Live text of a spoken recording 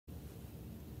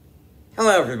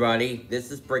Hello everybody,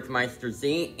 this is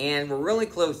BrickMeisterZ, and we're really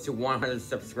close to 100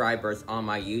 subscribers on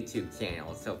my YouTube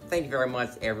channel. So thank you very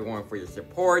much everyone for your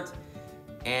support.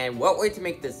 And what way to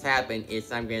make this happen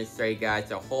is I'm going to show you guys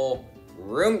a whole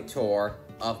room tour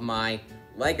of my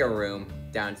Lego room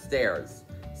downstairs.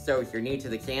 So if you're new to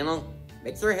the channel,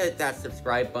 make sure to hit that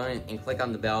subscribe button and click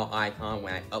on the bell icon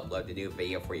when I upload a new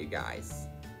video for you guys.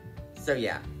 So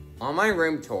yeah, on my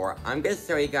room tour, I'm going to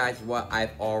show you guys what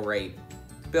I've already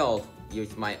built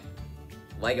using my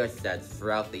Lego sets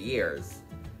throughout the years.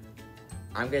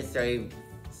 I'm going to show you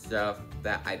stuff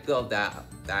that I built that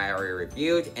I already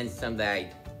reviewed and some that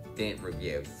I didn't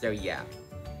review. So yeah,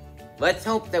 let's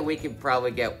hope that we can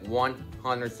probably get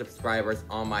 100 subscribers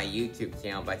on my YouTube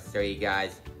channel by showing you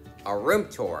guys a room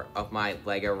tour of my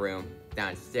Lego room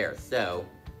downstairs. So,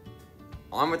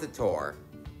 on with the tour.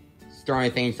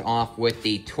 Starting things off with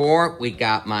the tour, we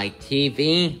got my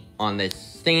TV on this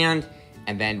stand,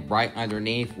 and then right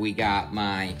underneath we got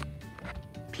my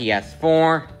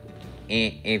PS4.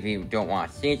 If you don't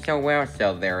want to see it so well,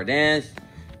 so there it is.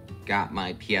 Got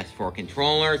my PS4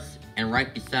 controllers, and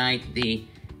right beside the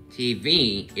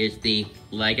TV is the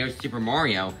Lego Super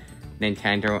Mario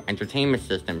Nintendo Entertainment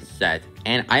System set.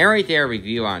 And I already did a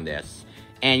review on this,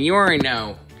 and you already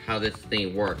know how this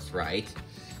thing works, right?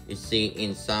 You see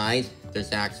inside,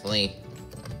 there's actually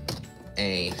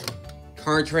a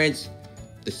cartridge,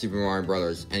 the Super Mario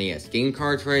Bros. NES game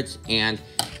cartridge, and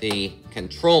the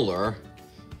controller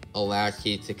allows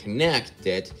you to connect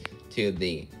it to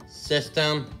the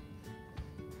system.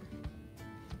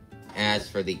 As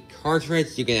for the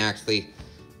cartridge, you can actually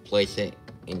place it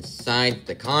inside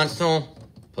the console,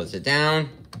 push it down.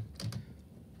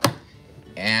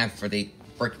 And for the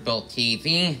brick-built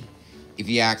TV, if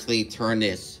you actually turn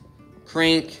this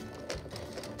crank,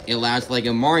 it allows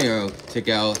Lego Mario to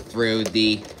go through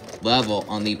the level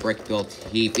on the brick-built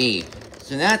TV.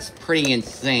 So that's pretty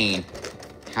insane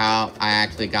how I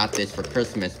actually got this for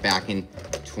Christmas back in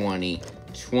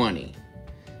 2020.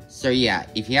 So yeah,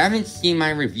 if you haven't seen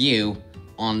my review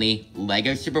on the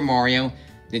Lego Super Mario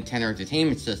Nintendo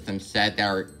Entertainment System set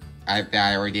that I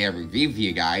already did a review for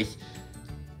you guys,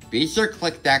 be sure to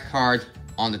click that card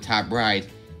on the top right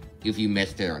if you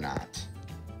missed it or not.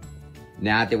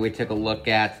 Now that we took a look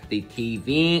at the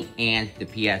TV and the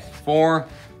PS4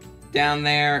 down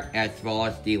there, as well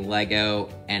as the Lego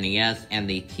NES and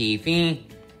the TV,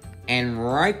 and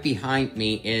right behind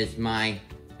me is my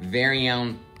very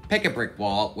own Pick-a-Brick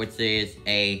wall, which is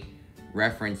a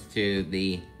reference to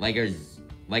the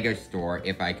Lego store,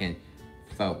 if I can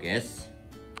focus.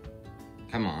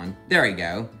 Come on, there we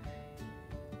go.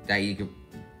 That you could,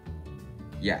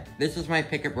 yeah, this is my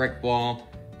Pick-a-Brick wall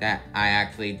that I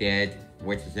actually did,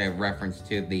 which is a reference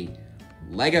to the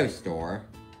Lego store.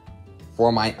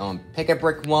 For my own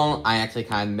Pick-a-Brick wall, I actually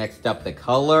kind of mixed up the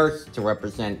colors to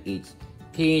represent each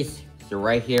piece. So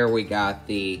right here we got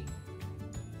the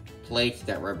plates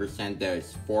that represent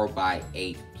those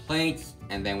 4x8 plates,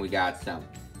 and then we got some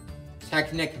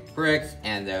Technic bricks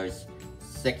and those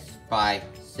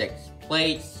 6x6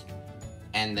 plates,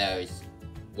 and those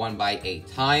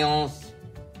 1x8 tiles,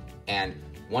 and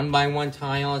 1x1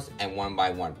 tiles, and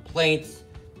 1x1 plates,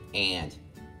 and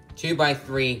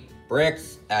 2x3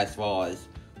 bricks, as well as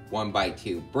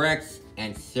 1x2 bricks,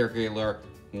 and circular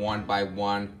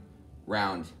 1x1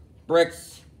 round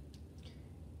bricks.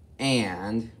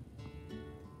 And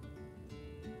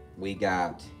we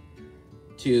got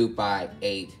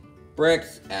 2x8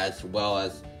 bricks, as well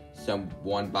as some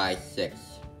 1x6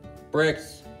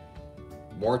 bricks.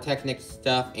 More Technic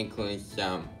stuff, including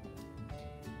some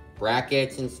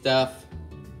brackets and stuff.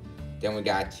 Then we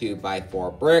got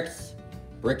 2x4 bricks,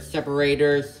 brick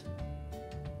separators,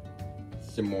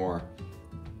 some more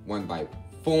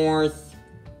 1x4s.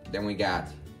 Then we got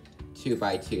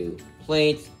 2x2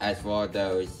 plates, as well as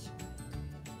those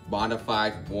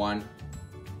modified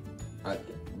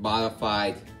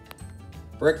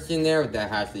bricks in there that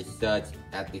has the studs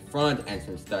at the front and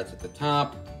some studs at the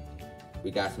top.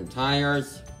 We got some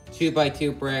tires,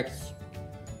 2x2 bricks.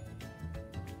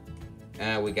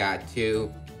 We got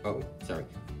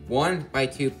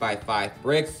 1x2x5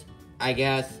 bricks, I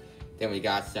guess. Then we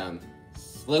got some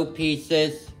slope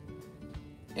pieces,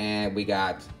 and we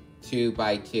got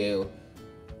 2x2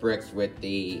 bricks with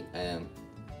the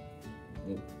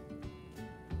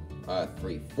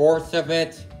 3/4 of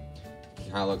it.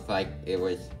 Kind of looks like it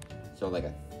was sort of like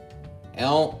a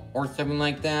L or something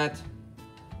like that.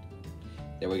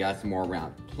 Then we got some more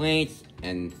round plates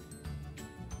and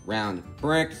round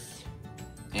bricks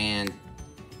and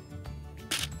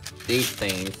these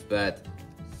things, but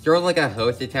sort of like a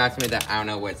host attachment that I don't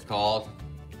know what it's called.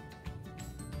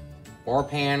 4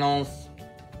 panels,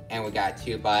 and we got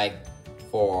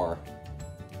 2x4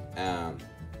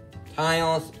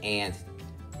 tiles, and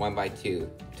 1x2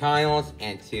 tiles,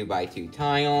 and 2x2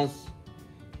 tiles,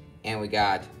 and we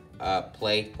got a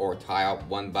plate or tile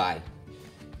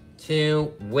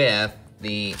 1x2 with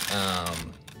the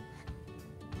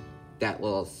that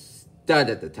little stud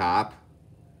at the top.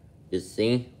 You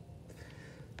see?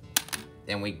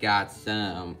 Then we got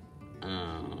some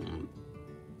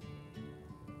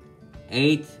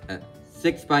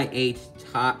 6x8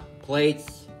 top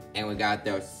plates, and we got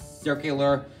those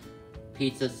circular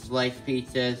pizza slice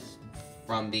pizzas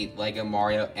from the Lego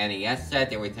Mario NES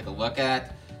set that we took a look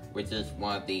at, which is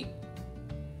one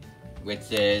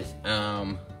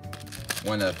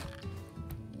of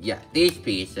these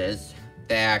pieces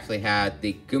that actually had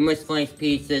the Goomba slice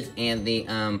pieces and the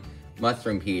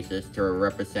mushroom pieces to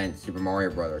represent Super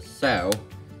Mario Brothers. So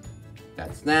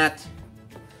that's that.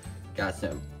 Got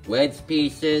some wedge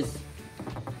pieces.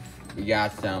 We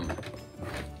got some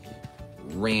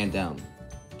random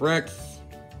bricks.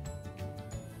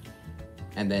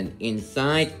 And then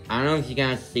inside, I don't know if you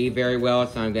guys see very well,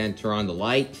 so I'm going to turn on the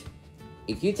light.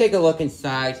 If you take a look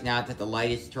inside, now that the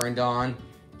light is turned on,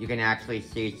 you can actually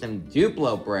see some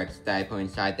Duplo bricks that I put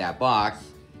inside that box.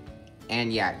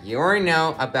 And yeah, you already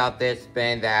know about this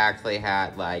bin that actually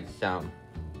had like some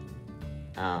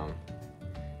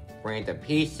random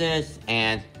pieces.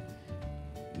 And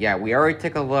yeah, we already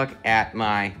took a look at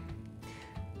my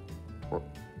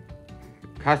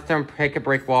custom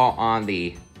pick-a-brick wall on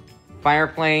the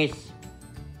fireplace.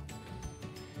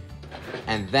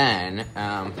 And then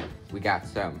we got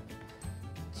some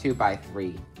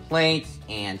 2x3 plates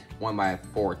and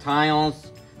 1x4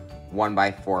 tiles,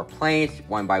 1x4 plates,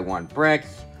 1x1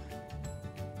 bricks.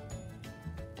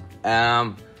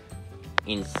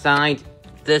 Inside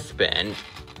this bin,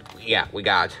 yeah, we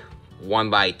got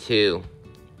 1x2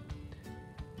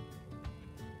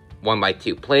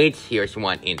 plates. Here's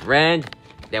one in red.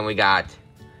 Then we got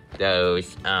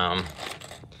those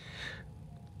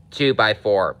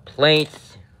 2x4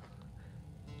 plates.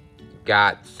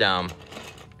 Got some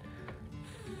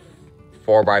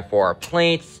 4x4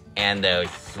 plates and those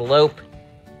slope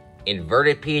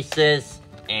inverted pieces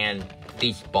and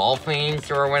these ball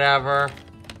fins or whatever.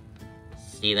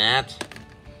 See that?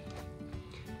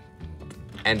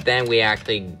 And then we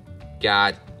actually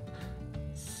got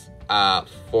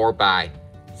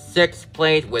 4x6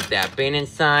 plate with that bin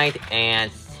inside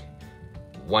and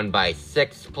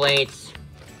 1x6 plates.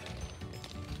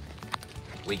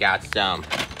 We got some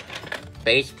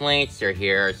base plates. So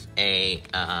here's a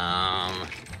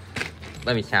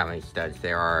let me see how many studs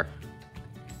there are.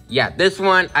 Yeah, this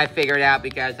one I figured out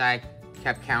because I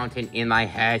kept counting in my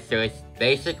head. So it's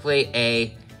basically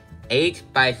a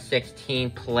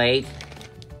 8x16 plate,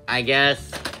 I guess.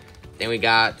 Then we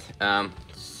got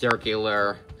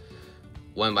circular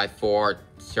 1x4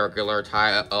 circular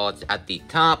tiles at the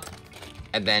top,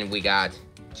 and then we got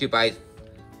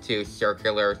 2x2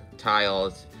 circular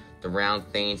tiles, the round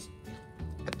things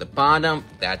at the bottom.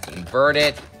 That's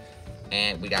inverted.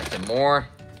 And we got some more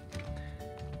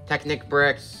Technic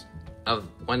bricks of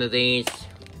one of these.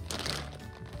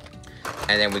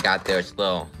 And then we got those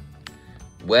little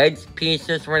wedge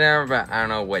pieces or whatever, but I don't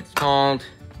know what it's called.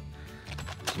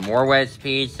 Some more wedge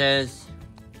pieces.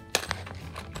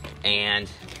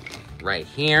 And right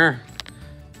here,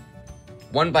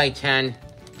 1x10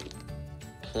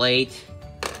 plate.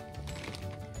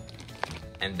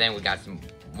 And then we got some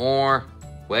more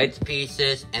wedge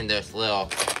pieces and those little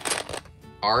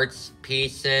arts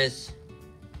pieces.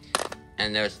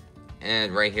 And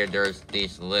right here there's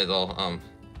these little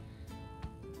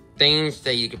things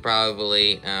that you could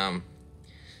probably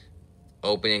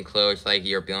open and close like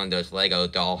you're building those Lego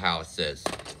doll houses.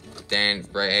 Then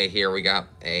right here we got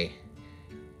a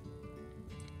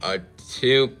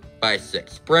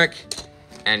 2x6 brick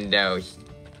and those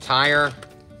tire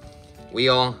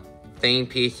wheel thing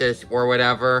pieces or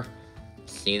whatever.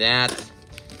 See that?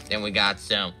 Then we got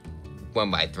some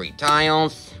 1x3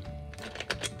 tiles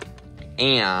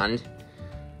and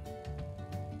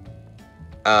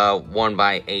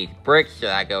 1x8 bricks, so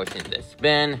that goes in this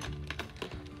bin.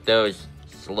 Those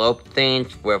slope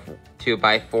things with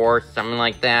 2x4, something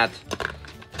like that.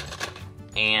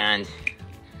 And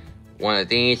one of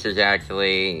these is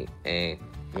actually a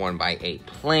 1x8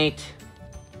 plate.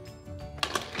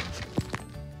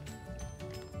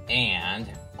 And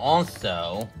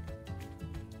also,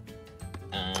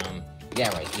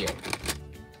 yeah, right here.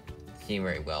 See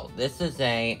very well. This is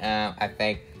a, I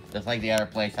think, just like the other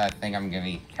place, I think I'm gonna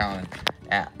be counting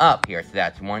up here. So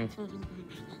that's a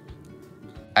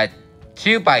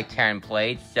 2x10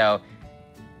 plate. So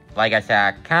like I said,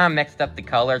 I kind of mixed up the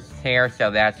colors here,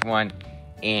 so that's one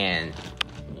in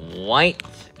white.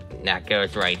 That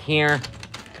goes right here.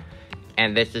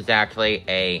 And this is actually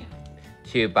a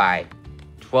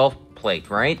 2x12 plate,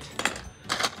 right?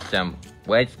 Some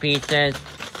wedge pieces,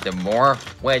 some more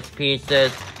wedge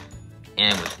pieces,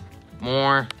 and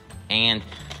more, and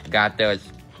got those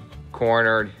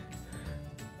cornered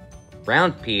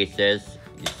round pieces,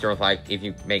 sort of like if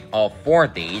you make all 4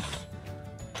 of these.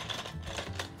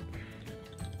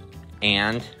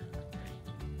 And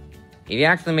if you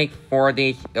actually make 4 of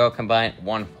these, it'll combine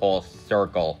one whole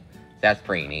circle. That's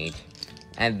pretty neat.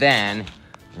 And then,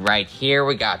 right here,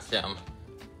 we got some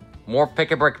more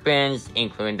pick-a-brick pins,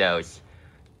 including those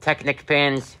Technic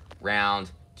pins,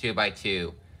 round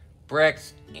 2x2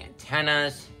 bricks,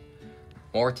 antennas,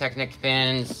 more Technic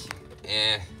pins,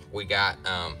 and we got,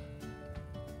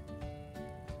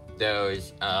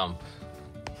 those,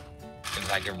 things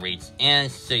I can reach in.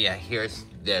 So yeah, here's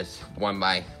this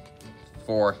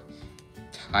 1x4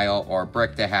 tile or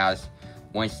brick that has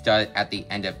one stud at the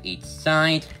end of each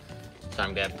side. So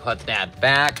I'm gonna put that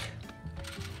back.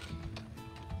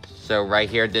 So right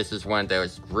here, this is one of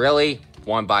those really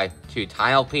 1x2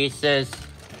 tile pieces.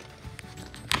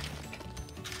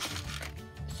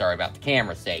 Sorry about the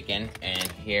camera shaking.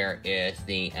 And here is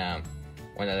the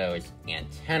one of those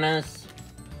antennas.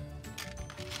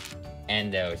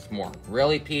 And those more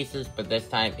really pieces, but this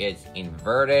time it's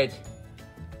inverted.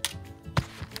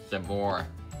 Some more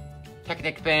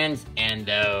Technic pins and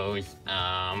those,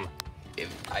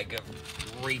 if I could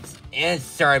reach in.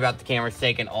 Sorry about the camera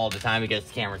shaking all the time because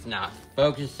the camera's not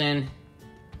focusing.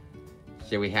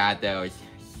 So we had those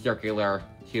circular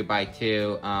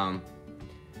 2x2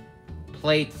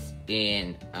 plates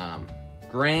in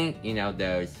green, you know,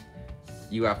 those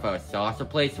UFO saucer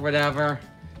plates or whatever.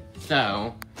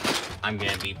 So I'm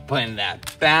gonna be putting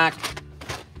that back.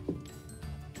 And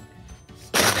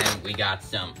then we got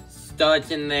some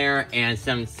studs in there and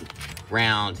some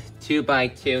round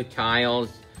 2x2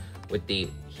 tiles with the,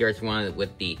 here's one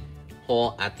with the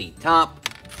hole at the top.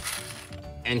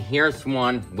 And here's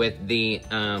one with the,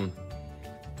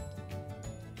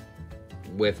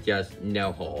 with just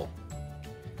no hole.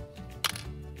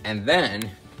 And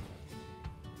then,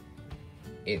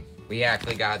 we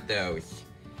actually got those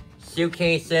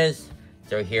suitcases.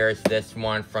 So here's this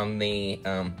one from the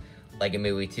Lego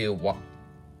Movie 2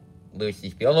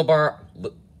 Lucy's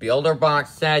Builder Box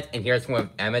set, and here's one of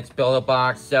Emmett's Builder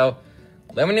Box. So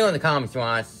let me know in the comments if you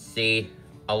want to see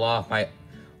a lot of my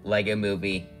Lego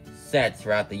Movie sets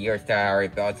throughout the years that I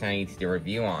already built and I need to do a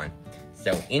review on.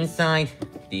 So inside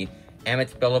the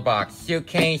Emmett's Builder Box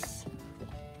suitcase,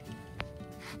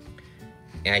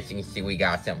 and as you can see, we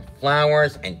got some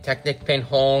flowers and Technic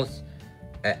pinholes,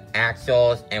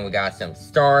 axles, and we got some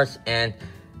stars and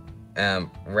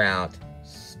round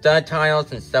stud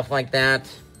tiles and stuff like that.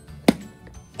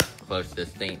 Close this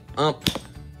thing up.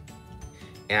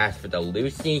 And as for the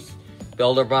Lucy's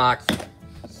Builder Box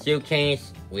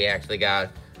suitcase, we actually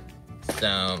got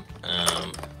some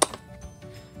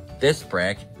this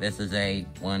brick. This is a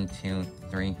 1, 2,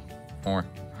 3, 4, 5,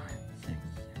 6,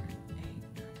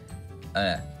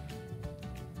 7,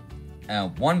 8.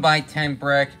 1x10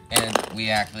 brick, and we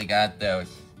actually got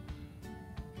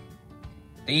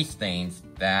these things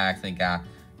that actually got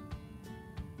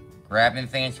grabbing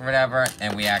things or whatever,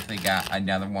 and we actually got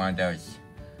another one of those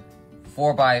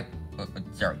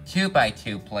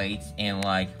 2x2 plates in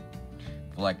like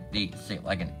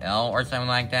an L or something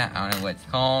like that. I don't know what it's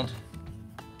called.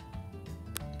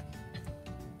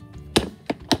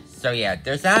 So yeah,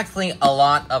 there's actually a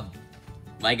lot of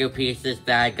Lego pieces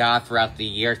that I got throughout the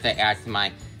years that add to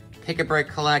my pick-a-brick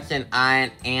collection,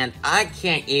 and I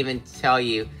can't even tell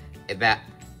you that,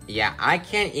 yeah, I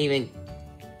can't even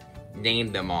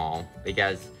name them all,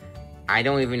 because I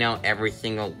don't even know every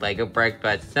single Lego brick,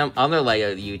 but some other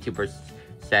Lego YouTubers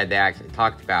said they actually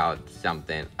talked about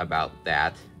something about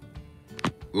that.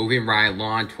 Moving right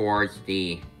along towards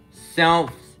the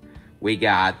shelves, we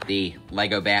got the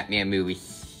Lego Batman movie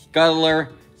Scuttler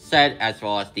set, as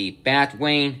well as the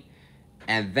Batwing,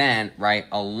 and then right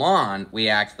along we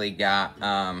actually got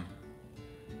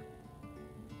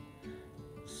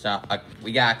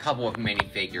we got a couple of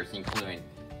minifigures, including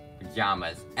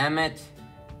Pajamas Emmett,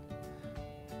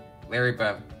 Larry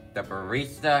the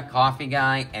Barista Coffee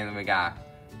Guy, and then we got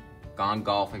Gone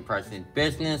Golfing President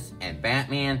Business and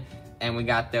Batman, and we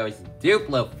got those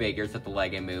Duplo figures of the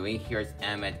Lego Movie. Here's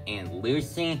Emmett and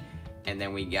Lucy, and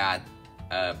then we got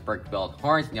brick-built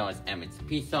horse known as Emmett's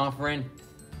Peace Offering.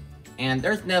 And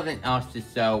there's nothing else to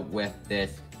show with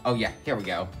this. Oh yeah, here we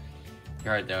go.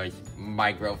 Here are those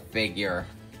micro figure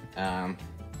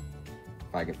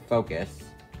If I could focus.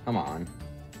 Come on.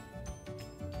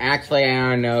 Actually, I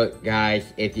don't know,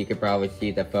 guys, if you could probably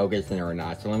see the focus in or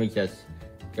not. So let me just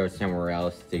go somewhere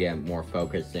else to get more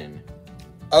focus in.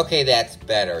 Okay, that's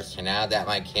better. So now that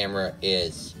my camera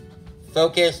is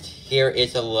focused, here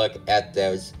is a look at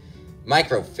those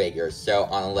micro figures. So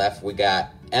on the left, we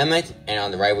got Emmett, and on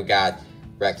the right, we got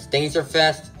Rex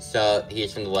Dangerfest. So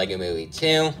he's from the Lego Movie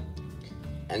 2.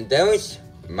 And those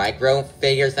micro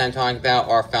figures that I'm talking about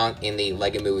are found in the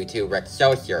Lego Movie 2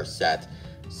 BrickMeisterZ set.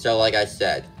 So like I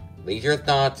said, leave your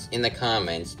thoughts in the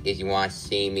comments if you want to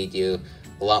see me do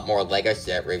a lot more Lego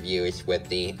set reviews with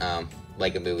the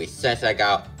Lego Movie sets I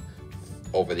got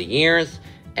over the years.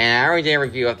 And I already did a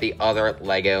review of the other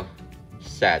Lego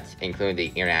sets, including the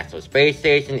International Space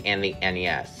Station and the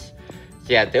NES.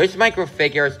 So yeah, those micro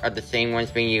figures are the same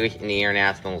ones being used in the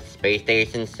International Space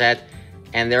Station set.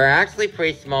 And they're actually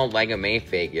pretty small Lego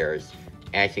minifigures.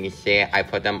 As you can see, I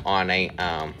put them on a,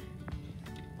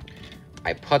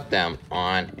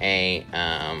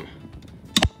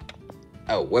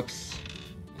 oh, whoops.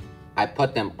 I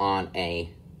put them on a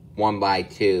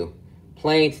 1x2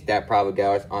 plate that probably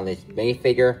goes on this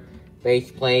minifigure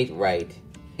base plate right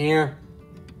here.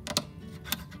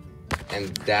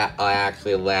 And that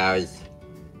actually allows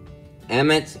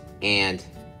Emmett and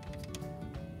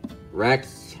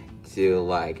Rex to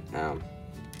like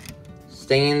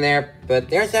stay in there. But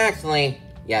there's actually,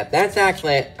 yeah, that's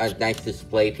actually a nice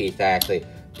display piece I actually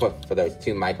put for those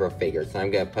two micro figures. So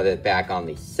I'm gonna put it back on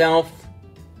the shelf.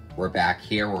 We're back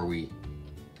here where we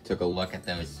took a look at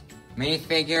those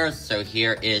minifigures. So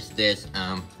here is this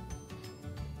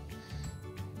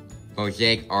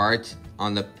mosaic art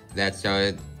on the that's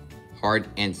Heart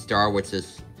and Star, which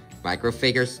is micro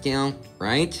figure scale,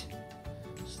 right?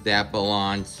 So that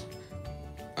belongs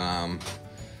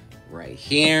right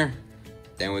here.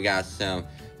 Then we got some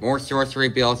more sorcery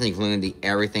builds, including the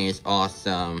Everything is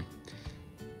Awesome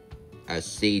a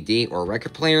CD or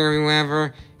record player or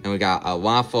whatever. And we got a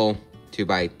waffle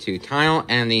 2x2 tile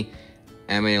and the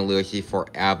Emily and Lucy for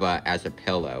ABBA as a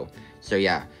pillow. So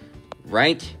yeah,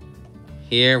 right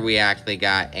here we actually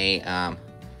got a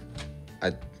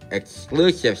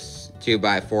exclusive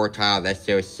 2x4 tile that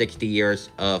shows 60 years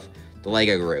of the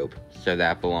Lego group. So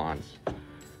that belongs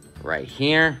right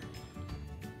here.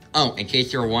 Oh, in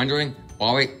case you're wondering,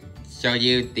 while we show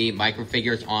you the micro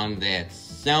figures on the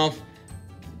shelf,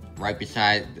 right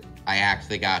beside, I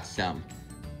actually got some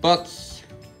books.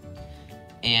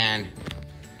 And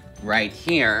right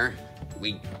here,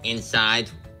 inside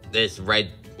this red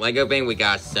Lego bin, we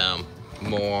got some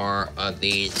more of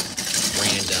these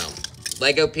random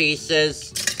Lego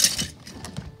pieces.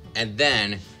 And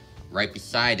then, right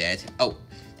beside it, oh,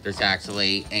 there's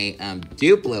actually a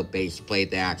Duplo base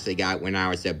plate that I actually got when I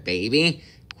was a baby.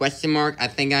 Question mark, I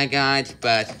think I got,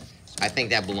 but I think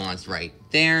that belongs right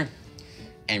there.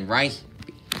 And right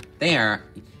there,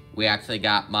 we actually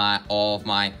got all of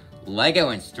my Lego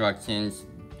instructions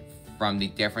from the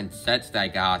different sets that I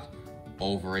got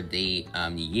over the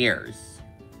years.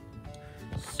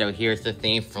 So here's the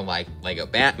theme for like Lego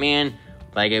Batman,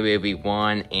 Lego Movie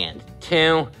 1 and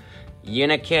 2,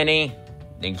 Unikitty,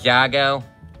 Ninjago,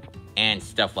 and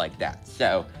stuff like that.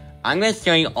 So I'm gonna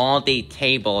show you all the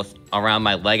tables around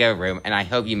my Lego room, and I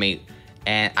hope you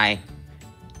I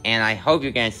hope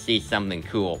you're gonna see something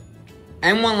cool.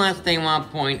 And one last thing I want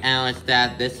to point out is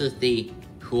that this is the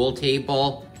pool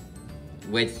table,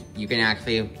 which you can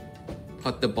actually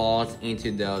put the balls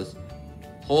into those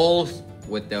holes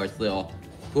with those little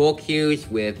pool cues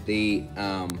with the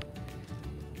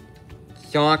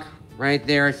chalk right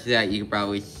there so that you can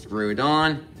probably screw it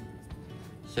on.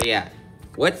 So yeah,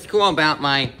 what's cool about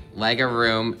my Lego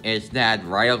room is that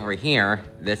right over here,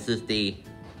 this is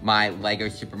my Lego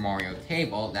Super Mario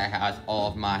table that has all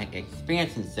of my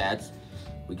expansion sets.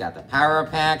 We got the Power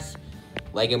Packs,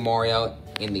 Lego Mario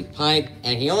in the pipe,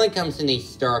 and he only comes in the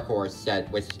Star Course set,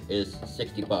 which is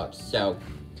 60 bucks. So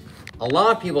a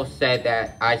lot of people said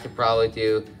that I should probably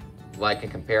do like a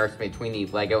comparison between the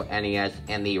Lego NES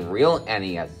and the real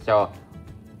NES. So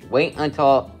wait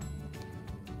until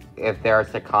if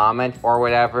there's a comment or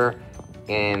whatever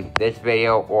in this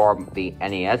video or the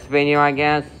NES video, I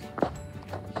guess.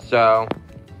 So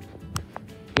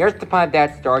here's the pipe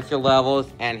that starts your levels,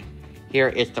 and here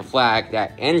is the flag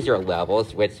that ends your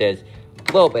levels, which is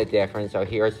a little bit different. So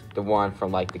here's the one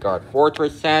from like the Guard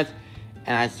Fortress set,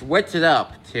 and I switched it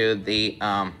up to the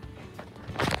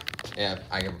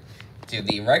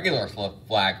regular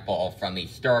flagpole from the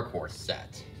Star Course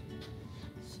set.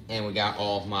 And we got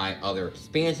all of my other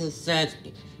expansion sets,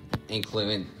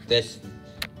 including this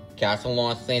castle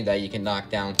launch thing that you can knock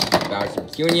down Bowser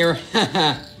Jr.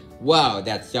 Whoa,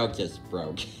 that cell just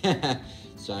broke.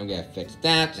 So I'm gonna fix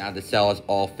that. Now the cell is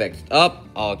all fixed up.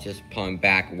 I'll just put him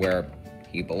back where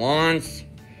he belongs.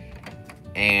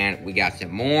 And we got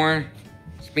some more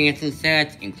expansion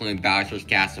sets, including Bowser's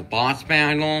Castle Boss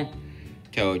Battle,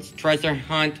 Toad's Treasure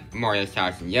Hunt, Mario's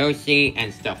House and Yoshi,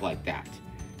 and stuff like that.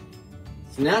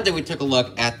 So now that we took a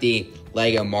look at the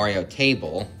Lego Mario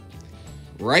table,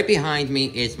 right behind me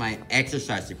is my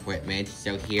exercise equipment.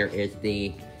 So here is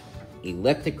the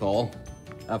elliptical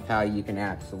of how you can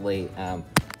actually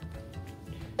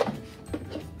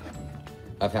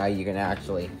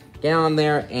get on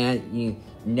there, and you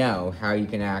know how you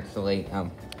can actually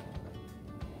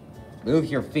move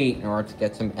your feet in order to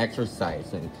get some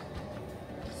exercise. And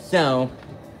so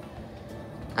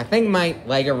I think my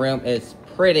Lego room is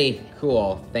pretty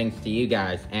cool thanks to you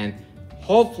guys, and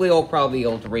hopefully we'll probably be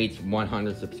able to reach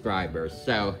 100 subscribers.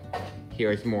 So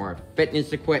here's more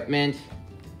fitness equipment.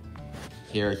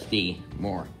 Here's the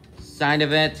more side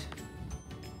of it.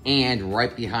 And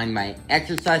right behind my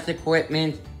exercise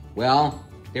equipment, well,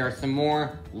 there are some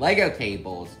more Lego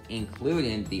tables,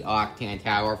 including the Octan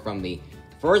Tower from the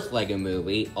first Lego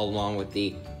movie, along with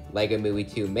the Lego Movie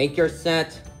 2 Maker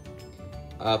set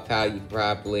of how you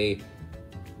probably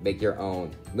make your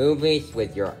own movies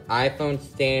with your iPhone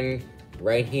stand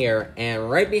right here. And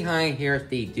right behind here is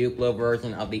the Duplo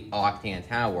version of the Octan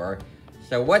Tower.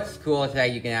 So what's cool is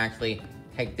that you can actually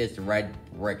take this red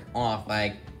brick off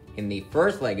like in the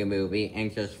first Lego movie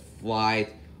and just fly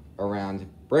around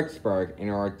Bricksburg in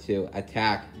order to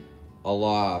attack a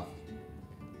lot of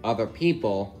other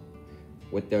people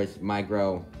with those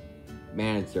micro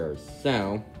managers.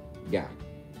 So yeah,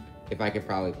 if I could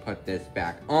probably put this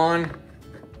back on.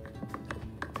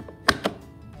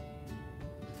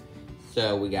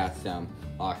 So we got some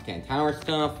Octan Tower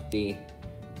stuff, the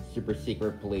super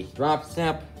secret police drop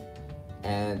step,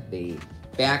 and the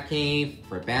Batcave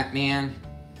for Batman,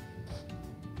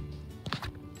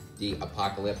 the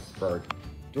Apocalypseburg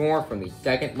door from the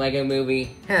second Lego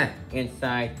movie,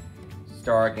 inside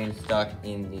Star getting stuck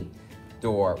in the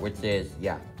door, which is,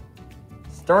 yeah.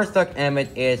 Star Stuck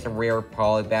Emmett is a rare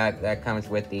polybag that comes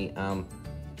with the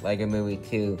Lego Movie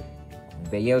 2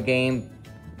 video game,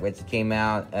 which came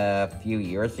out a few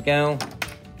years ago.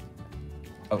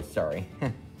 Oh, sorry.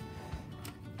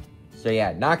 So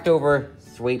yeah, knocked over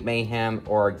Sweet Mayhem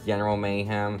or General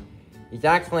Mayhem. She's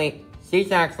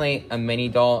actually a mini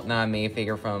doll, not a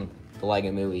minifigure from the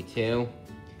Lego Movie 2.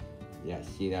 Yeah,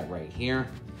 see that right here.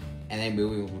 And then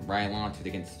moving right along to the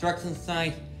construction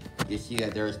site, you see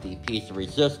that there's the piece of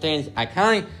resistance. I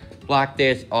kind of blocked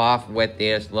this off with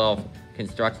this little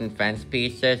construction fence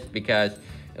pieces because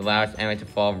it allows Emmett to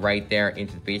fall right there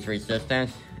into the piece of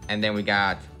resistance. And then we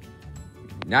got,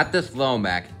 not this little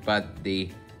mech, but the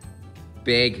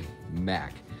big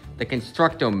mech, the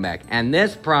Constructo mech. And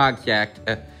this project,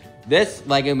 this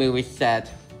Lego Movie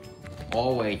set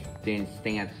always didn't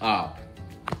stand up.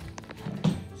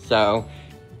 So,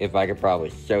 if I could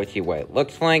probably show you what it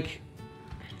looks like.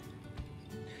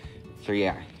 So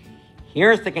yeah,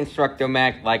 here's the Constructo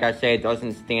mech. Like I said, it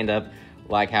doesn't stand up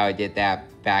like how I did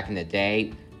that back in the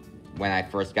day when I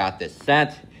first got this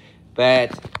set.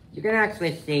 But you can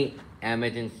actually see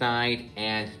Emmett inside,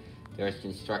 and there's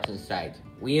construction site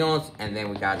wheels, and then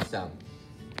we got some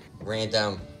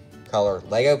random colored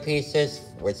Lego pieces,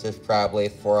 which is probably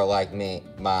for like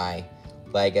my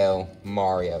Lego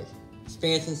Mario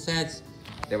expansion sets.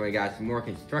 Then we got some more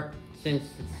construction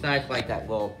sites like that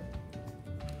little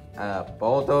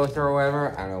bulldozer or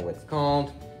whatever, I don't know what it's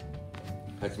called.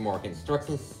 There's some more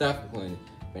construction stuff, including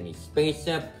mini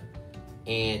spaceship,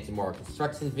 and some more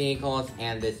construction vehicles,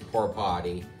 and this poor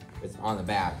potty that's on the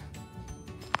back.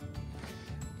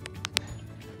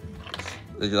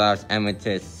 This allows Emmett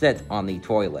to sit on the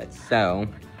toilet. So,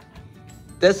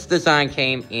 this design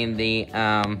came in the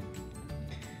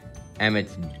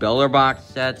Emmett's Builder Box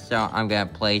set, so I'm gonna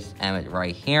place Emmett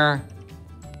right here.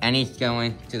 And he's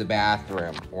going to the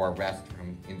bathroom or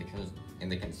restroom in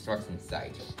the construction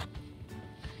site.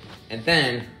 And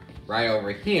then, right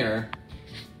over here,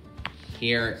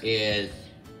 here is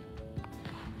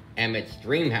Emmett's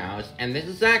dream house. And this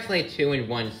is actually a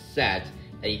 2-in-1 set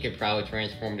that you could probably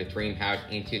transform the dream house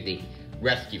into the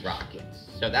rescue rockets.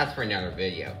 So that's for another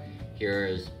video.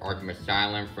 Here's Arkham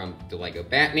Asylum from the Lego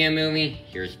Batman movie.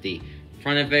 Here's the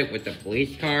front of it with the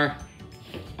police car.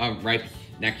 Right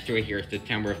next to it, here's the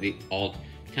Temple of the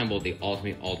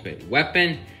Ultimate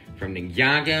Weapon from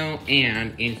Ninjago.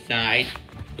 And inside,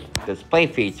 display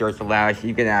features allows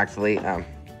you can actually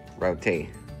rotate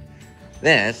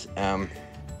this. I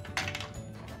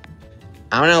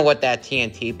don't know what that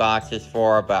TNT box is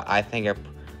for, but I think it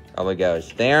probably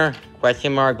goes there.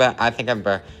 Question mark, but I think I'm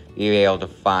going to be able to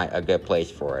find a good place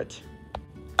for it.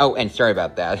 Oh, and sorry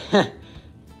about that.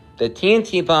 The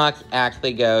TNT box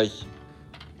actually goes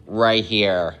right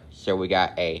here. So we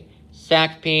got a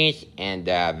sack piece and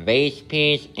a vase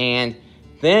piece, and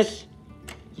this,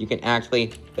 you can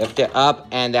actually lift it up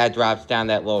and that drops down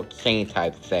that little chain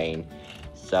type thing.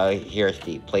 So here's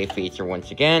the play feature once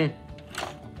again.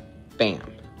 Bam.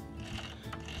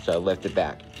 So lift it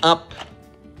back up.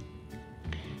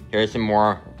 Here's some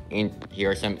more,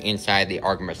 here's some inside the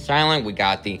Arkham Asylum. We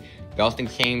got the belting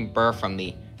chamber from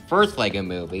the first Lego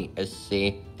movie. Let's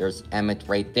see, there's Emmett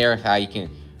right there, how you can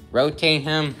rotate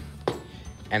him.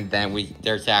 And then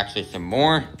there's actually some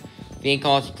more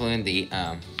vehicles, including the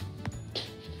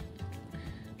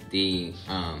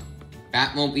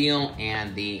Batmobile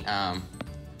and the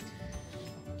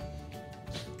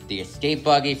escape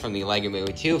buggy from the Lego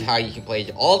Movie 2, how you can place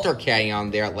alter caddy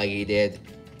on there like you did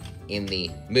in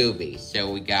the movie. So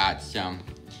we got some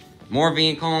more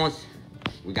vehicles.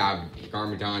 We got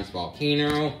Garmadon's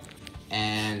Volcano,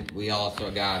 and we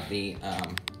also got the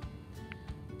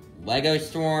Lego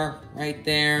store right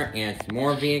there, and some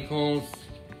more vehicles.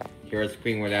 Here's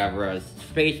Queen Whatever's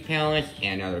Space Palace,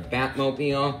 and another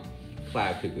Batmobile,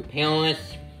 Cloud Cuckoo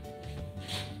Palace.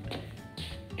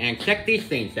 And check these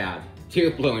things out,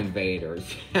 2 Blue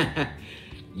Invaders.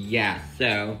 Yeah,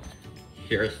 so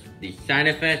here's the side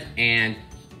effect, and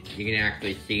you can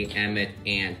actually see Emmett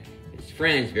and his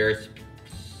friends very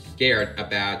scared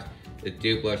about the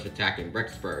Duplos attacking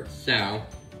BrickMeisterZ. So,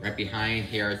 right behind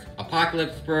here is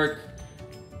ApocalypseBrick,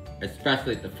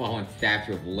 especially the fallen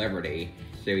Statue of Liberty.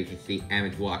 So you can see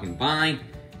Emmett walking by,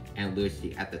 and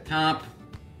Lucy at the top.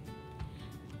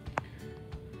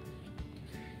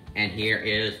 And here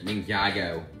is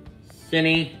Ninjago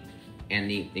City, and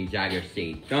the Ninjago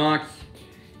City Docks.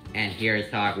 And here is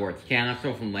Hogwarts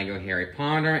Castle from Lego Harry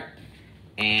Potter.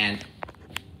 And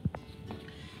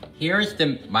here's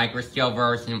the micro-scale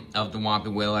version of the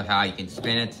Whomping Willow, how you can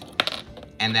spin it.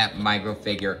 And that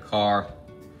micro-figure car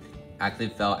actually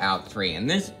fell out free. And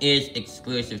this is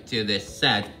exclusive to this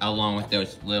set, along with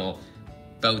those little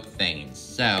boat things.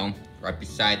 So, right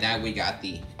beside that, we got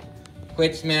the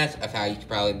Quiz match of how you can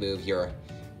probably move your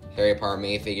Harry Potter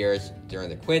minifigures during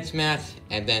the quiz match.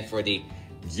 And then for the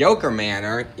Joker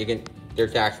Manor,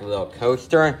 there's actually a little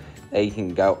coaster that you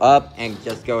can go up and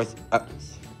just goes up.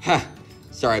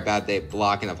 Sorry about the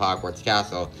blocking of Hogwarts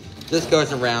Castle. This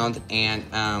goes around and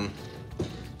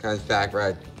comes back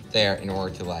right there in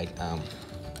order to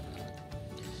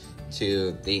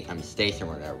to the station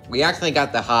or whatever. We actually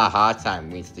got the ha-ha time,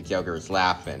 means the Joker is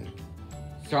laughing.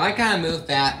 So I kind of moved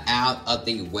that out of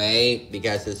the way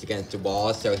because it's against the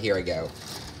wall, so here we go.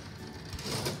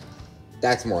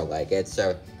 That's more like it,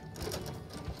 so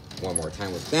one more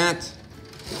time with that.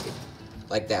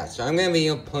 Like that. So I'm going to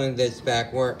be putting this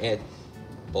back where it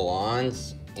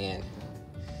belongs, and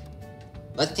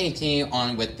let's continue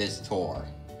on with this tour.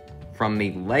 From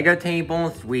the Lego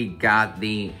tables, we got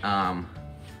the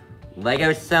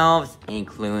Lego shelves,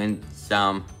 including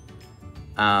some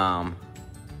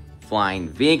flying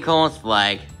vehicles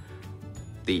like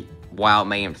the Wild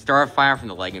Mayhem Starfire from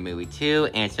the Lego Movie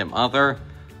 2, and some other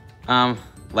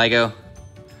Lego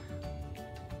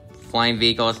flying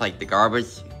vehicles like the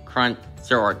garbage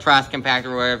cruncher or trash compactor,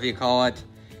 or whatever you call it,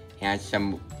 and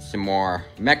some more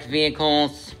mech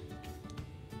vehicles.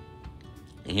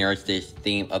 And here's this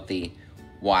theme of the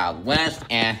Wild West,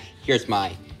 and here's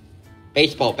my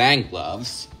baseball bang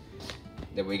gloves.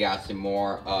 Then we got some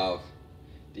more of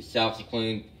the shelves,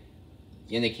 including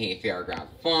Unikey Fairground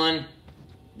Fun,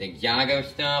 the Jago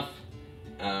stuff,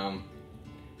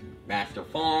 Master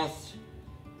Falls,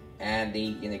 and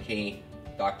the Unikey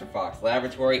Dr. Fox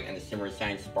Laboratory, and the Simmer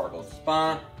Science Sparkle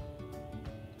Spa.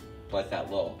 Plus that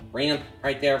little ramp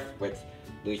right there, which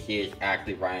Lucy is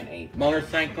actually riding a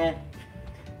motorcycle.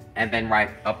 And then right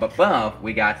up above,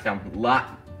 we got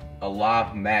a lot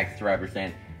of mechs to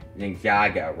represent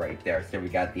Ninjago right there. So we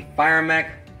got the Fire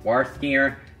Mech, War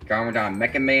Skier, Garmadon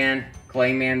Mecha Man,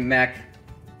 Clayman Mech.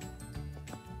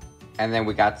 And then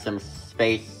we got some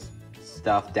space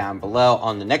stuff down below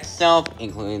on the next shelf,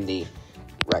 including the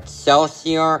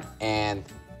Excelsior and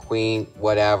Queen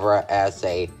Whatever as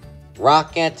a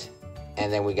rocket.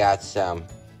 And then we got some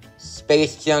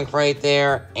space junk right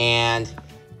there, and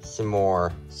some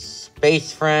more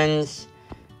Space Friends.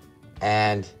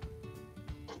 And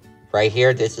right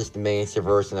here, this is the miniature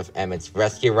version of Emmett's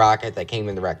rescue rocket that came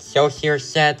in the Excelsior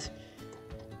set.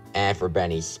 And for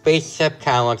Benny's spaceship,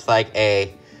 kind of looks like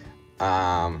a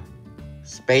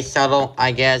space shuttle,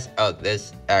 I guess. Oh,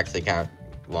 this actually kind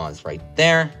of belongs right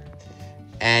there.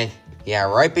 And Yeah,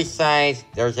 right beside,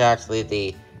 there's actually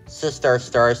the sister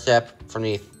starship from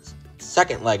the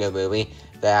second LEGO movie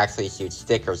that actually shoots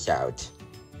stickers out.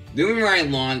 Moving right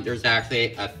along, there's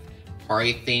actually a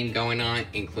party theme going on,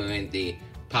 including the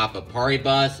pop-up party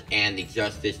bus and the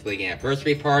Justice League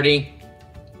anniversary party.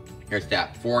 Here's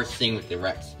that forest scene with the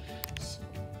Rex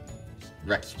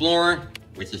Explorer,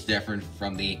 which is different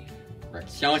from the Rex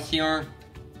Excelsior.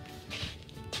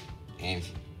 And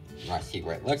you want to see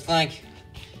what it looks like.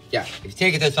 Yeah, if you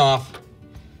take this off,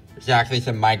 there's actually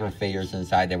some micro figures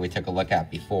inside that we took a look at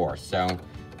before. So,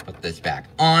 put this back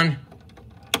on.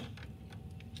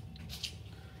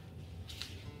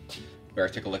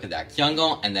 First, take a look at that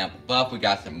jungle, and then above we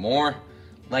got some more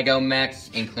LEGO mechs,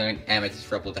 including Emmett's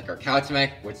triple decker couch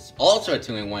mech, which is also a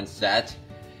 2-in-1 set.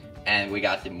 And we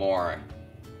got some more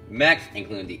mechs,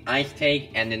 including the Ice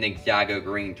Take and the Ninjago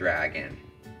Green Dragon.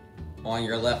 On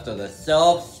your left of the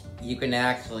shelves, you can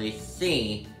actually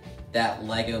see that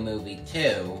LEGO Movie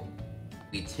 2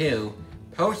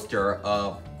 poster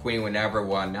of Queen Would Never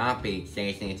Will Not Be,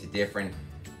 changing into different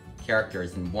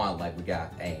characters in one. Like we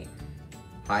got a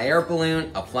hot air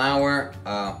balloon, a flower,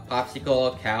 a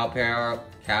popsicle,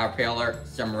 caterpillar,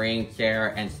 submarine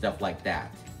chair, and stuff like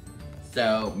that.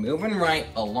 So, moving right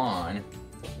along,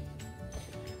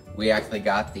 we actually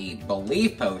got the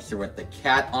Believe poster with the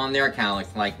cat on there, kind of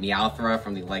looks like Meowthra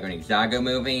from the LEGO Ninjago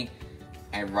movie.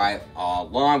 And right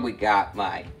along, we got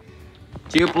my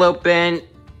Duplo bin,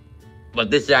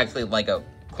 but this is actually LEGO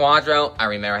Quadro. I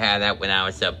remember having that when I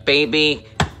was a baby.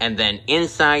 And then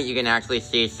inside, you can actually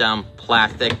see some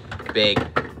plastic big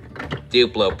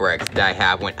Duplo bricks that I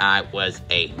have when I was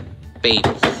a baby.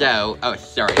 So, oh,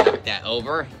 sorry, knocked that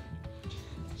over.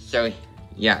 So,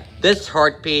 yeah, this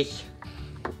heart piece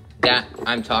that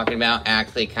I'm talking about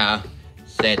actually kind of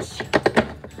sits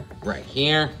right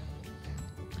here.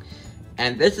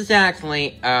 And this is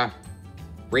actually a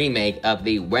remake of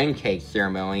the Wen Cake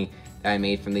ceremony that I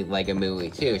made from the LEGO Movie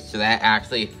 2. So that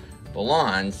actually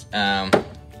belongs,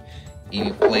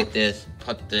 you put this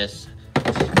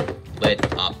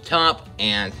lid up top,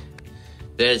 and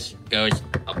this goes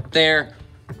up there.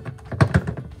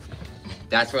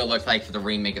 That's what it looks like for the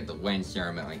remake of the Wen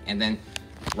ceremony. And then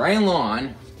right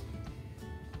along,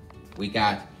 we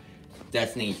got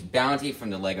Destiny's Bounty from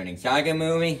the LEGO Ninjago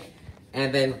movie.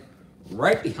 And then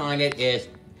right behind it is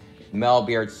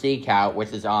Melbeard Sea Cow,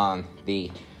 which is on the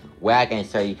wagon,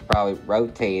 so you can probably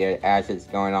rotate it as it's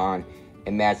going on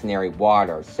imaginary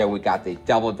water. So we got the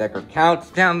double-decker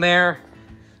couch down there,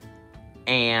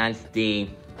 and the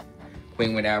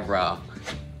Queen Would Never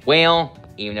whale,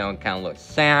 even though it kind of looks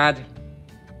sad.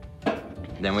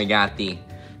 Then we got the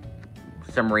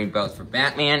submarine boats for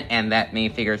Batman, and that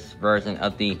minifigures version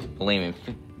of the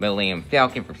Millennium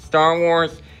Falcon from Star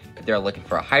Wars, if they're looking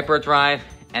for a hyperdrive.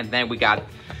 And then we got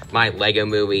my LEGO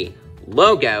Movie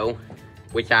logo,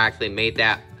 which I actually made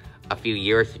that a few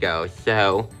years ago.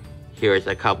 So here's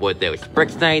a couple of those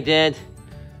bricks that I did.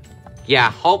 Yeah,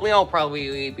 hopefully I'll probably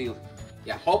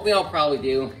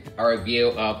do a review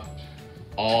of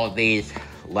all of these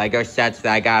LEGO sets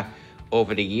that I got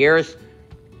over the years.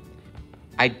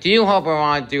 I do hope I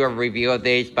want to do a review of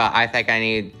these, but I think I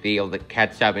need to be able to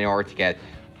catch up in order to get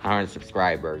 100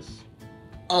 subscribers.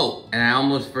 Oh, and I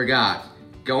almost forgot.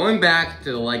 Going back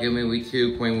to the LEGO Movie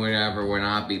 2 Queen Would Never Will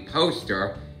Not Be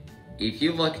poster, if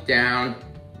you look down,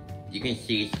 you can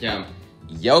see some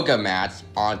yoga mats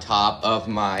on top of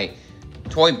my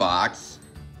toy box.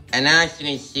 And as you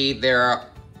can see, there are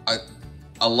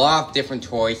a lot of different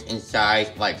toys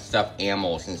inside, like stuffed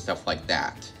animals and stuff like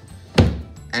that.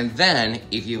 And then,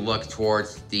 if you look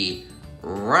towards the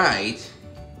right,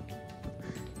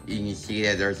 you can see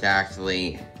that there's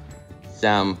actually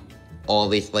all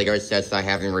these LEGO sets I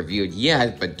haven't reviewed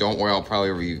yet, but don't worry, I'll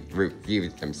probably review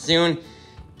them soon.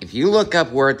 If you look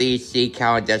up where the Sea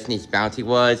Cow and Destiny's Bounty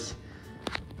was,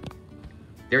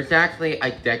 there's actually a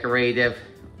decorative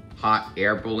hot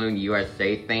air balloon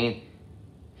USA thing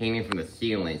hanging from the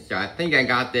ceiling. So I think I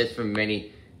got this from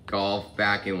Mini Golf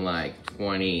back in like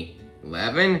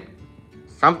 2011,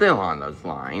 something along those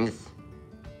lines.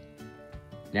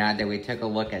 Now that we took a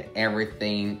look at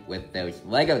everything with those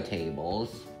LEGO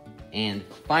tables, and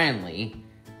finally,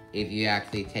 if you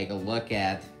actually take a look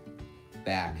at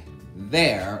back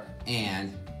there,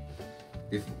 and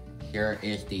here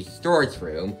is the storage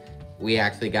room, we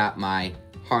actually got my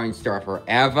Heart Star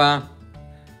Forever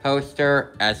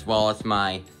poster, as well as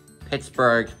my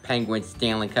Pittsburgh Penguins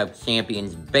Stanley Cup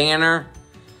Champions banner,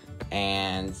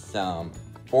 and some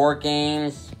board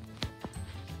games,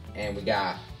 and we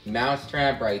got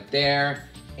Mousetrap right there,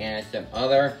 and some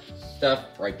other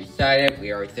stuff right beside it.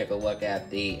 We already took a look at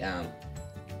the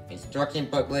instruction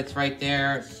booklets right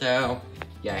there. So,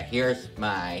 yeah, here's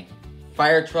my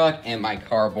fire truck and my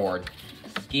cardboard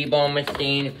ski ball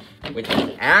machine, which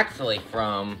is actually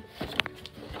from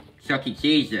Chuck E.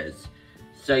 Cheese's.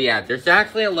 So yeah, there's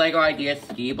actually a LEGO Ideas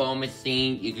ski ball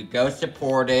machine. You could go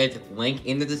support it. Link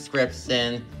in the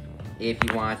description if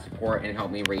you want to support and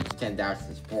help me reach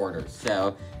 10,000 supporters.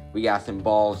 So we got some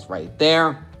balls right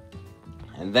there.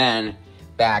 And then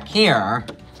back here,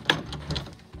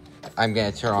 I'm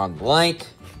gonna turn on the light.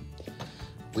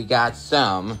 We got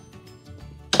some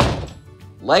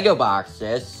LEGO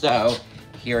boxes. So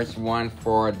here's one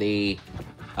for the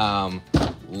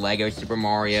LEGO Super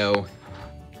Mario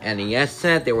NES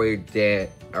set that we did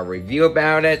a review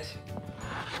about it.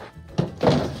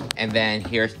 And then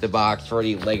here's the box for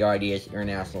the LEGO Ideas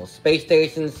International Space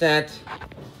Station set.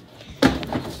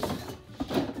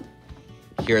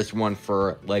 Here's one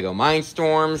for LEGO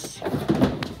Mindstorms.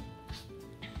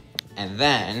 And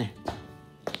then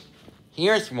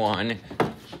here's one,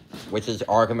 which is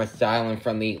Arkham Asylum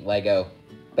from the LEGO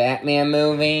Batman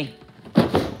movie,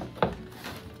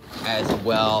 as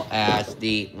well as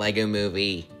the LEGO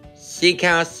Movie Seek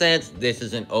House sets. This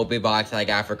is an open box I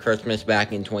got for Christmas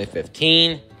back in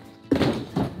 2015.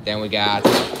 Then we got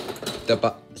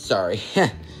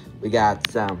we got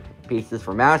some pieces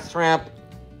for Mousetrap,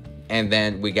 and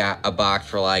then we got a box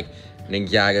for like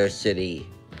Ninjago City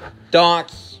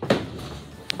Docks,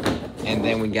 and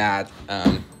then we got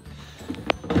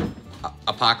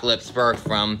Apocalypse Burg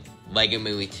from LEGO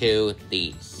Movie 2,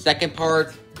 the second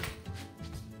part.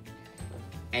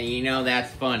 And you know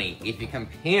that's funny. If you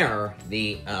compare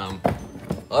the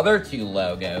other two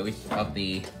logos of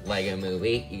the LEGO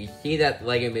Movie, you see that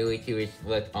LEGO Movie 2 is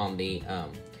flipped on the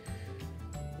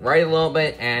right a little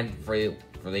bit, and for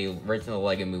the original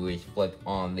LEGO Movie is flipped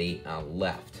on the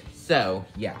left. So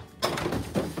yeah,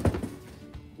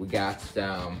 we got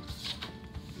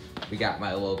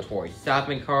my little toy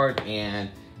shopping cart and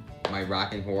my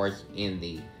rocking horse in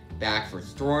the back for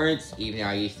storage, even though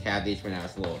I used to have these when I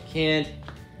was a little kid.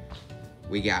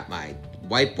 We got my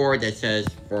whiteboard that says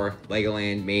for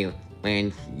Legoland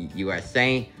Mainland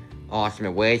USA, Awesome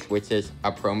Aways, which is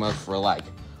a promo for like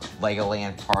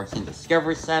Legoland Parks and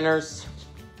Discovery Centers.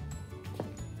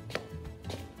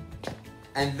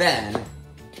 And then,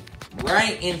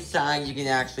 right inside, you can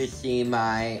actually see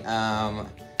my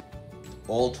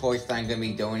old toys that I'm going to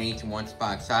be donating to One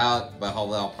Spot Child, but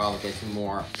hopefully I'll probably get some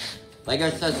more LEGO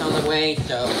sets on the way.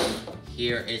 So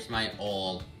here is my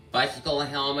old bicycle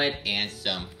helmet and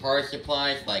some party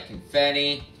supplies like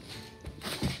confetti.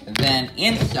 And then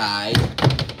inside, you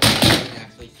can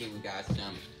actually see we got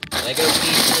some LEGO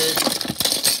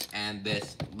pieces and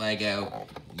this LEGO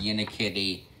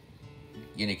Unikitty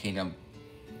Unikingdom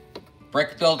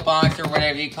brick build box or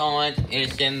whatever you call it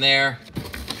is in there.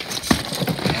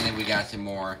 And then we got some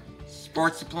more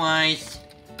sports supplies.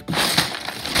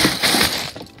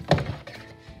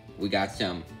 We got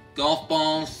some golf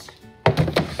balls.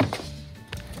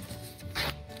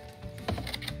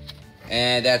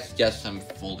 And that's just some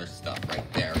folder stuff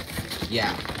right there.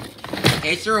 Yeah. In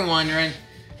case you're wondering,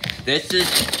 this is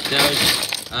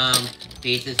those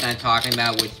pieces I'm talking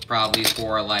about, which is probably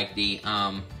for like the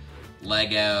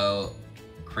LEGO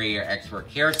Creator Expert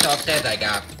Carousel set that I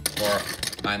got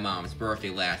for my mom's birthday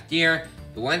last year.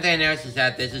 The one thing I noticed is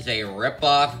that this is a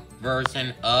rip-off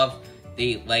version of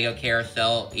the LEGO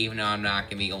Carousel, even though I'm not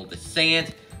going to be able to say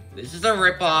it. This is a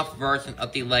rip-off version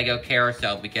of the LEGO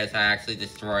Carousel because I actually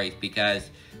destroyed it because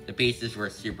the pieces were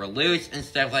super loose and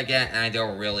stuff like that, and I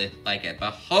don't really like it.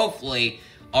 But hopefully,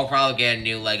 I'll probably get a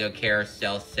new LEGO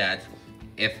Carousel set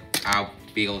if I'll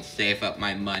be able to save up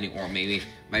my money, or maybe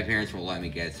my parents will let me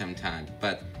get it sometime.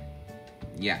 But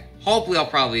yeah, hopefully I'll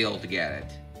probably be able to get it.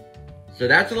 So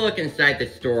that's a look inside the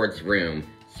storage room.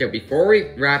 So before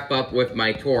we wrap up with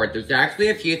my tour, there's actually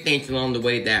a few things along the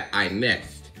way that I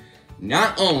missed.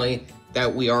 Not only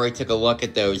that we already took a look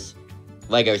at those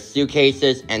LEGO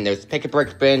suitcases and those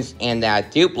pick-a-brick bins and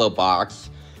that Duplo box,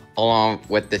 along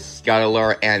with the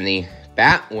scuttler and the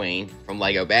Batwing from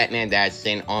LEGO Batman that's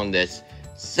sitting on this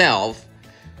shelf,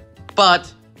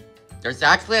 but there's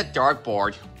actually a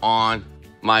dartboard on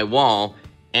my wall,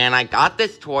 and I got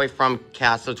this toy from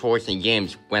Castle Toys and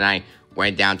Games when I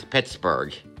went down to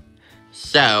Pittsburgh.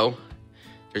 So,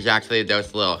 there's actually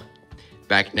those little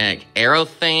magnetic arrow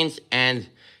things, and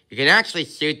you can actually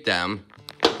shoot them.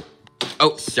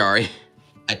 Oh, sorry.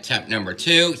 Attempt number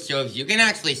 2. So if you can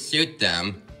actually shoot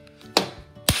them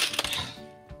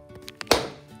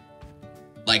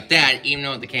like that, even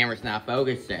though the camera's not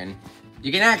focusing,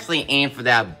 you can actually aim for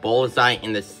that bullseye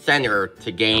in the center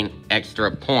to gain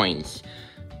extra points.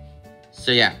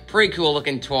 So yeah, pretty cool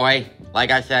looking toy. Like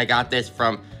I said, I got this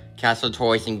from Castle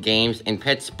Toys and Games in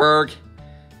Pittsburgh.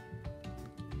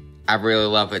 I really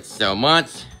love it so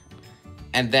much.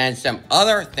 And then some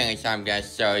other things I'm gonna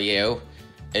show you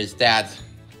is that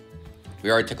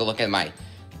we already took a look at my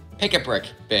pick-a-brick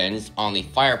bins on the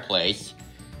fireplace.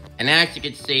 And as you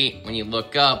can see, when you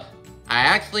look up, I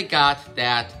actually got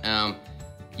that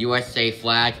USA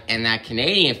flag and that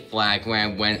Canadian flag when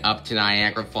I went up to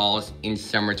Niagara Falls in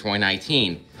summer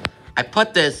 2019. I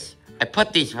put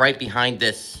these right behind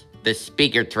this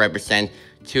speaker to represent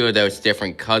two of those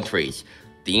different countries.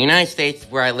 The United States,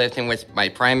 where I lived in, was my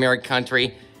primary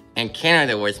country, and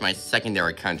Canada was my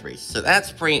secondary country. So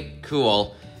that's pretty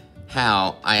cool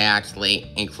how I actually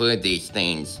included these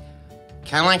things.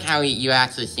 Kind of like how you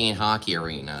actually see in hockey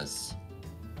arenas.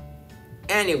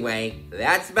 Anyway,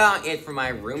 that's about it for my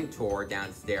room tour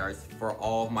downstairs for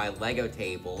all of my Lego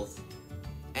tables.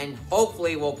 And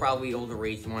hopefully we'll probably be able to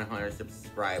reach 100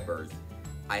 subscribers.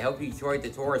 I hope you enjoyed the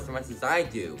tour as much as I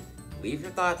do. Leave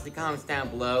your thoughts in the comments down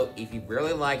below if you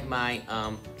really like my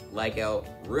Lego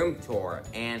room tour,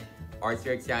 and are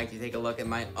you excited to take a look at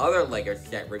my other Lego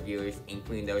set reviews,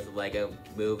 including those Lego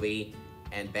Movie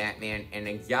and Batman and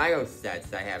Ninjago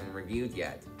sets I haven't reviewed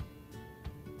yet.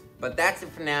 But that's it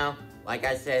for now. Like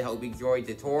I said, hope you enjoyed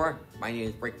the tour. My name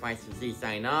is BrickMeisterZ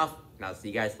signing off, and I'll see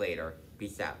you guys later.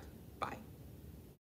 Peace out.